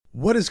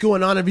What is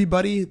going on,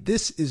 everybody?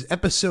 This is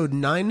episode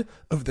 9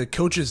 of the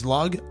Coach's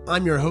Log.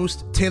 I'm your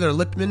host, Taylor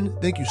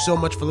Lipman. Thank you so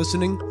much for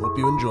listening. Hope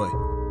you enjoy.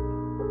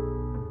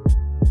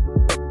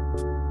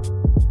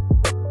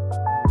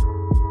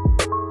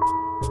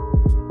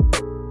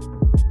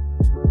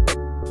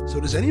 So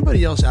does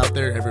anybody else out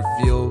there ever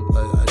feel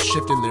a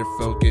shift in their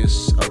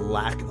focus, a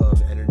lack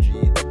of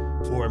energy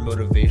or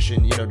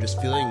motivation,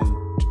 just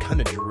feeling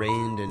kind of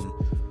drained and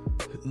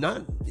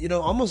not,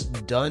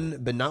 almost done,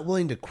 but not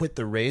willing to quit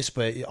the race,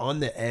 but on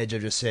the edge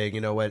of just saying,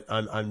 you know what,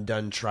 I'm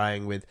done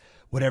trying with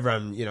whatever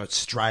I'm,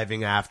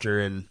 striving after,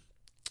 and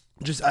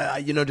just,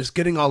 just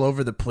getting all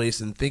over the place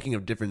and thinking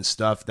of different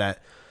stuff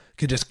that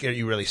could just get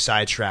you really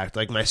sidetracked.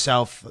 Like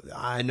myself,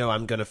 I know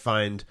I'm going to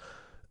find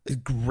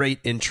great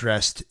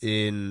interest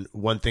in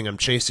one thing I'm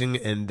chasing,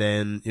 and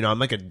then I'm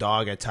like a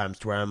dog at times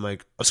to where I'm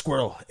like a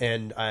squirrel,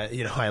 and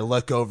I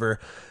look over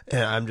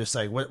and I'm just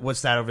like,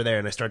 what's that over there,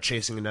 and I start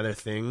chasing another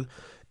thing.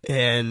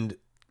 And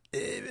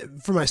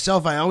for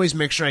myself, I always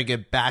make sure I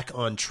get back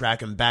on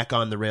track and back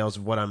on the rails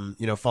of what I'm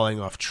falling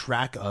off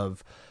track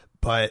of,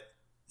 but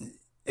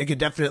it could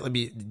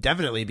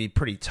definitely be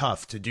pretty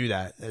tough to do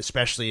that,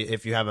 especially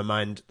if you have a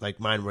mind like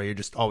mine where you're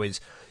just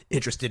always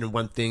interested in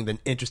one thing, then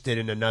interested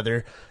in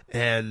another.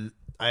 And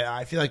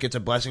I feel like it's a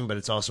blessing, but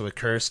it's also a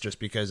curse, just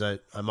because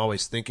I'm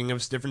always thinking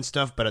of different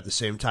stuff, but at the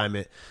same time,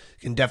 it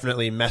can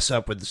definitely mess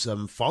up with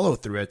some follow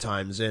through at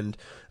times. And,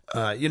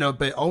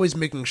 but always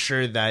making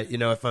sure that,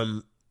 if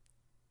I'm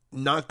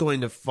not going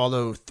to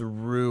follow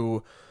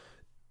through,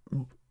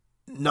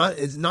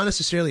 it's not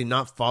necessarily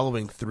not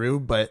following through,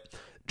 but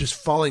just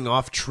falling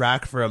off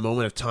track for a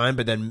moment of time,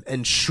 but then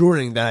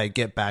ensuring that I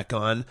get back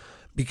on,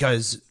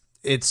 because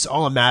it's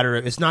all a matter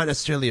of, it's not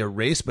necessarily a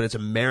race, but it's a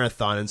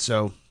marathon. And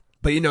so,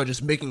 but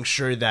just making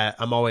sure that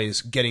I'm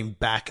always getting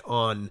back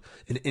on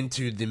and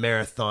into the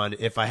marathon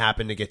if I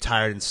happen to get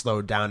tired and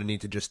slow down and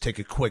need to just take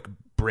a quick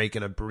break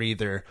and a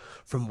breather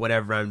from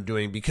whatever I'm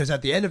doing. Because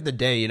at the end of the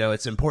day,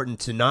 it's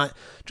important to not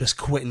just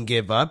quit and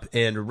give up,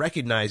 and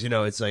recognize,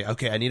 it's like,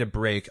 okay, I need a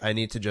break. I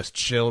need to just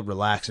chill,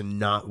 relax, and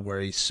not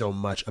worry so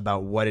much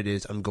about what it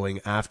is I'm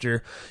going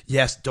after.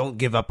 Yes, don't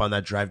give up on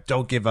that drive.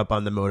 Don't give up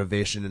on the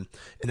motivation and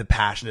the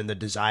passion and the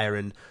desire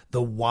and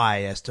the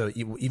why, as to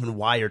even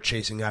why you're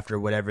chasing after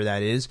whatever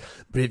that is.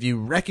 But if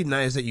you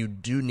recognize that you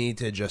do need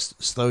to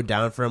just slow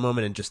down for a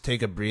moment and just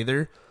take a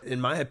breather, in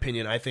my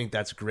opinion, I think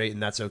that's great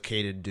and that's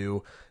okay to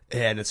do.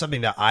 And it's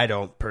something that I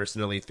don't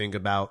personally think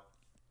about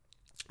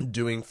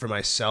doing for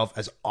myself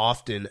as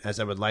often as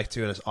I would like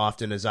to, and as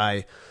often as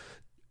I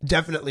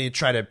definitely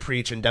try to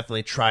preach and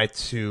definitely try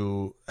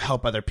to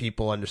help other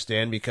people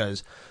understand.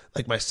 Because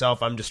like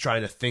myself, I'm just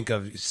trying to think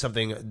of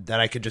something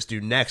that I could just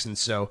do next. And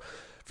so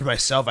for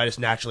myself, I just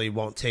naturally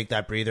won't take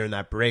that breather and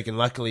that break. And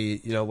luckily,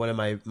 one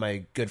of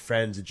my good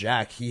friends,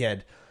 Jack, he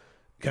had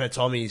kind of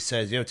told me, he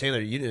says, Taylor,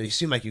 you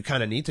seem like you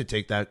kind of need to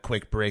take that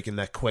quick break and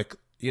that quick,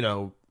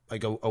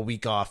 like a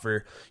week off,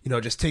 or,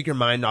 just take your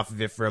mind off of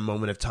it for a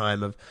moment of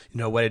time of,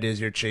 what it is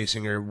you're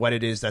chasing, or what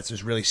it is that's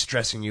just really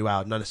stressing you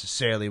out. Not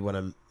necessarily what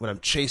I'm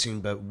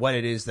chasing, but what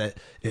it is that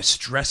is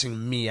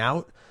stressing me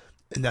out.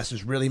 And that's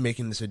just really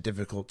making this a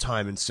difficult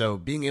time. And so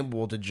being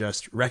able to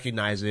just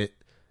recognize it,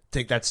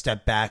 take that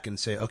step back and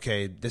say,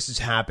 okay, this is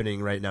happening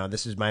right now.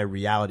 This is my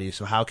reality.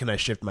 So how can I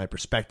shift my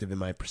perspective and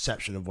my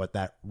perception of what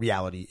that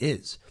reality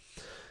is?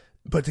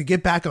 But to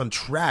get back on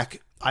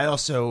track, I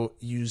also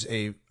use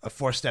a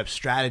 4-step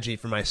strategy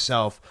for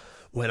myself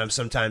when I'm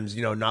sometimes,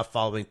 not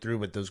following through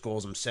with those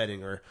goals I'm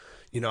setting, or,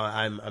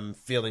 I'm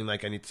feeling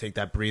like I need to take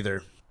that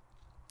breather.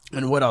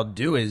 And what I'll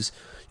do is,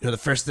 the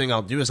first thing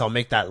I'll do is I'll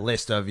make that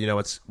list of,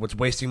 what's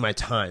wasting my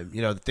time,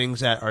 the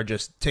things that are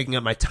just taking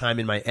up my time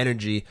and my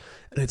energy.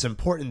 And it's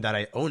important that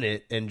I own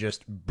it and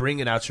just bring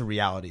it out to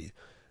reality.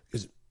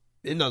 Because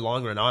in the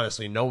long run,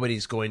 honestly,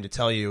 nobody's going to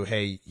tell you,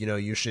 hey,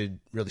 you should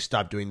really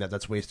stop doing that.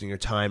 That's wasting your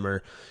time.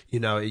 Or, you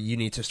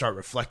need to start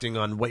reflecting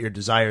on what your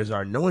desires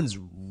are. No one's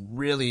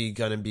really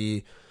going to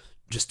be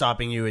just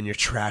stopping you in your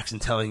tracks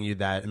and telling you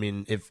that. I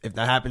mean, if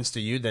that happens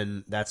to you,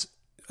 then that's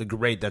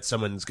great that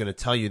someone's going to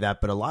tell you that.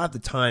 But a lot of the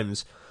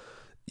times,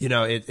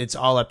 it's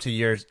all up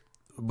to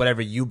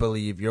whatever you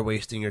believe you're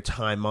wasting your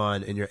time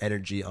on and your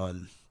energy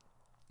on.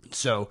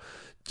 So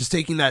just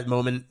taking that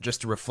moment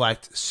just to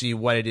reflect, see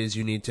what it is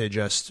you need to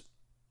just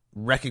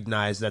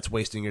recognize that's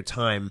wasting your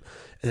time.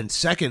 And then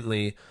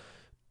secondly,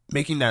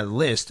 making that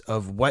list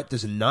of what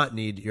does not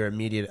need your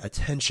immediate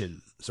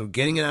attention. So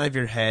getting it out of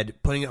your head,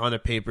 putting it on a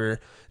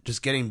paper,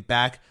 just getting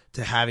back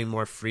to having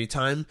more free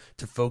time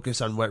to focus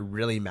on what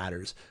really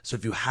matters. So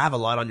if you have a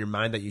lot on your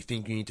mind that you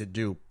think you need to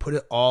do, put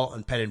it all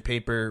on pen and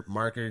paper,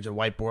 markers, a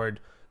whiteboard,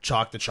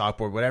 chalk the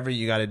chalkboard, whatever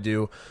you got to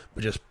do,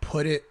 but just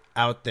put it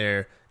out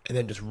there and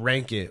then just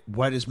rank it.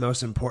 What is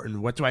most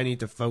important? What do I need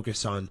to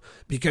focus on?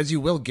 Because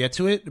you will get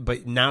to it,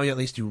 but now at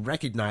least you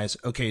recognize,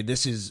 okay,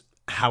 this is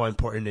how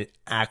important it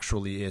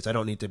actually is. I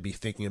don't need to be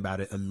thinking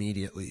about it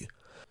immediately.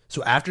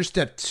 So after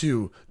step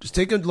 2, just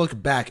take a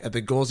look back at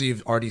the goals that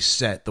you've already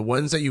set, the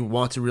ones that you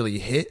want to really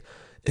hit,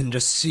 and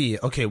just see,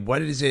 okay,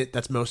 what is it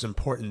that's most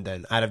important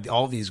then? Out of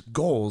all these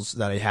goals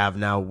that I have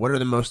now, what are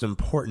the most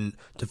important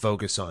to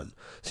focus on?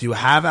 So you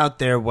have out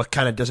there what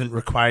kind of doesn't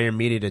require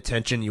immediate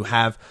attention. You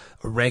have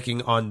a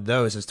ranking on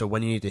those as to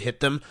when you need to hit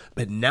them,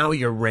 but now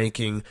you're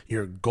ranking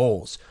your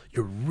goals.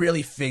 You're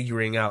really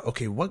figuring out,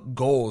 okay, what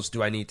goals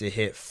do I need to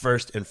hit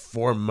first and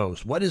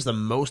foremost? What is the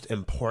most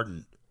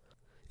important?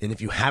 And if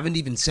you haven't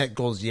even set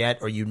goals yet,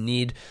 or you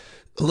need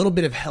a little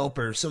bit of help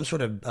or some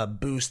sort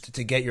of boost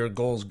to get your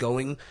goals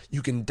going,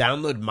 you can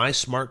download my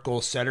Smart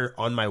Goal Setter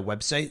on my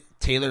website,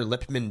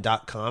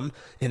 taylorlipman.com,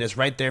 and it's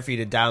right there for you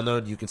to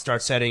download. You can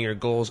start setting your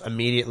goals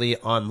immediately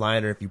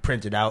online, or if you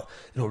print it out,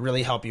 it'll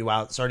really help you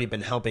out. It's already been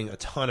helping a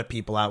ton of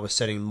people out with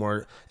setting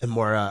more and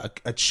more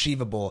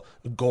achievable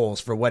goals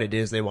for what it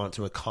is they want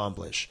to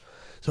accomplish.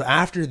 So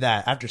after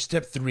that, after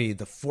step 3,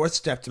 the fourth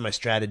step to my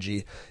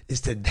strategy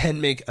is to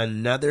then make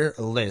another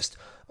list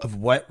of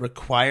what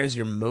requires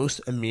your most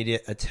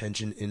immediate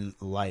attention in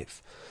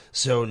life.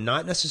 So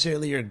not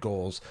necessarily your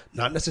goals,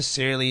 not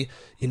necessarily,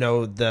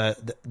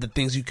 the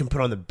things you can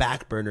put on the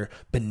back burner,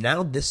 but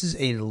now this is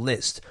a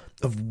list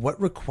of what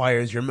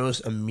requires your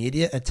most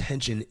immediate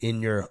attention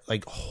in your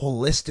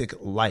holistic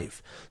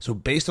life. So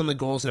based on the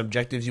goals and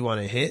objectives you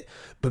want to hit,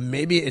 but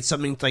maybe it's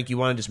something like you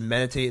want to just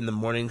meditate in the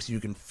morning so you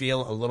can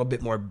feel a little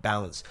bit more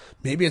balanced.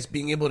 Maybe it's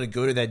being able to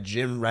go to that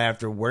gym right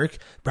after work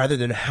rather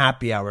than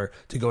happy hour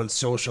to go and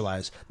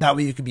socialize. That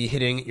way you could be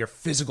hitting your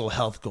physical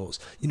health goals.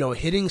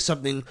 Hitting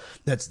something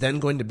that's then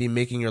going to be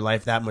making your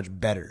life that much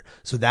better.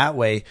 So that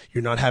way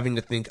you're not having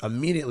to think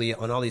immediately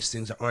on all these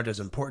things that aren't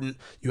as important.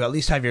 You at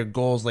least have your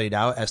goals laid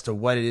out as to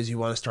what it is you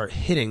want to start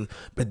hitting,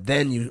 but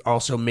then you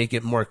also make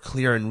it more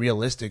clear and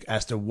realistic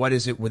as to what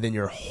is it within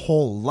your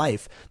whole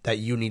life that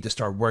you need to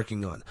start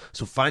working on.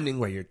 So finding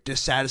where you're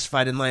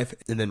dissatisfied in life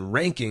and then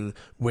ranking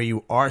where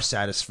you are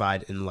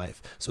satisfied in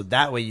life. So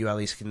that way you at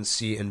least can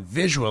see and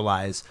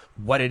visualize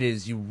what it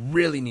is you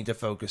really need to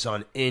focus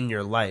on in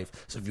your life.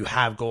 So if you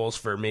have goals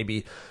for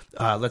maybe,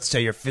 let's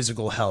say your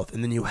physical health,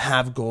 and then you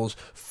have goals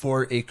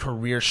for a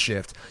career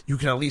shift, you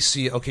can at least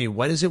see, okay,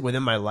 what is it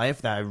within my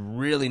life that I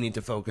really need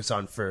to focus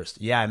on first?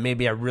 Yeah,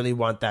 maybe I really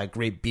want that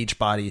great beach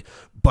body,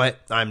 but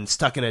I'm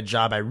stuck in a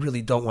job I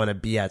really don't want to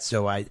be at.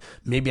 So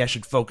maybe I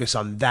should focus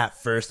on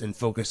that first and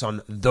focus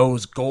on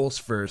those goals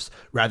first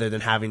rather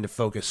than having to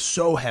focus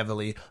so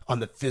heavily on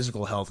the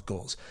physical health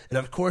goals. And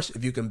of course,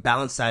 if you can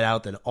balance that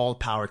out, then all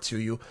power to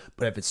you.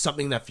 But if it's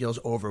something that feels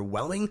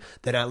overwhelming,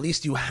 then at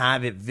least you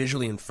have it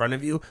visually in front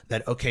of you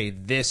that, okay,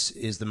 this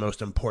is the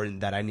most important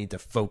that I need to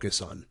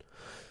focus on.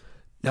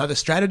 Now, the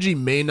strategy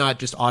may not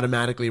just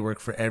automatically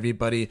work for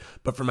everybody,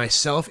 but for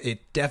myself,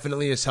 it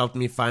definitely has helped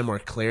me find more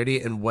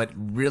clarity in what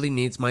really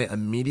needs my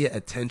immediate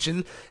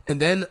attention. And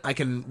then I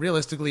can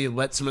realistically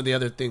let some of the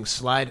other things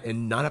slide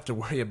and not have to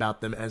worry about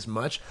them as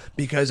much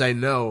because I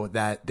know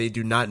that they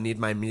do not need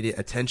my immediate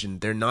attention.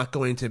 They're not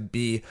going to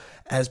be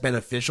as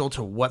beneficial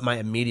to what my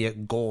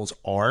immediate goals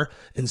are.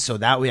 And so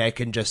that way I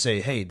can just say,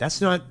 hey, that's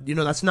not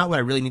what I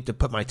really need to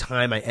put my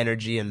time, my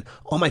energy, and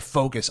all my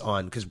focus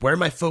on, because where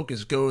my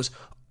focus goes,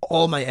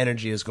 all my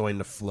energy is going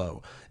to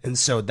flow. And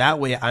so that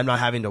way I'm not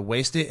having to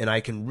waste it and I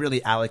can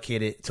really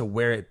allocate it to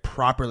where it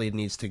properly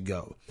needs to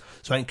go.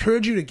 So I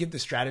encourage you to give the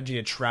strategy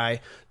a try.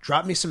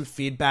 Drop me some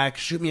feedback.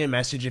 Shoot me a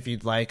message if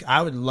you'd like.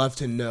 I would love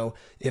to know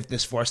if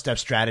this 4-step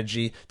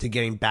strategy to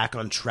getting back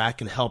on track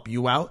can help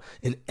you out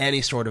in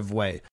any sort of way.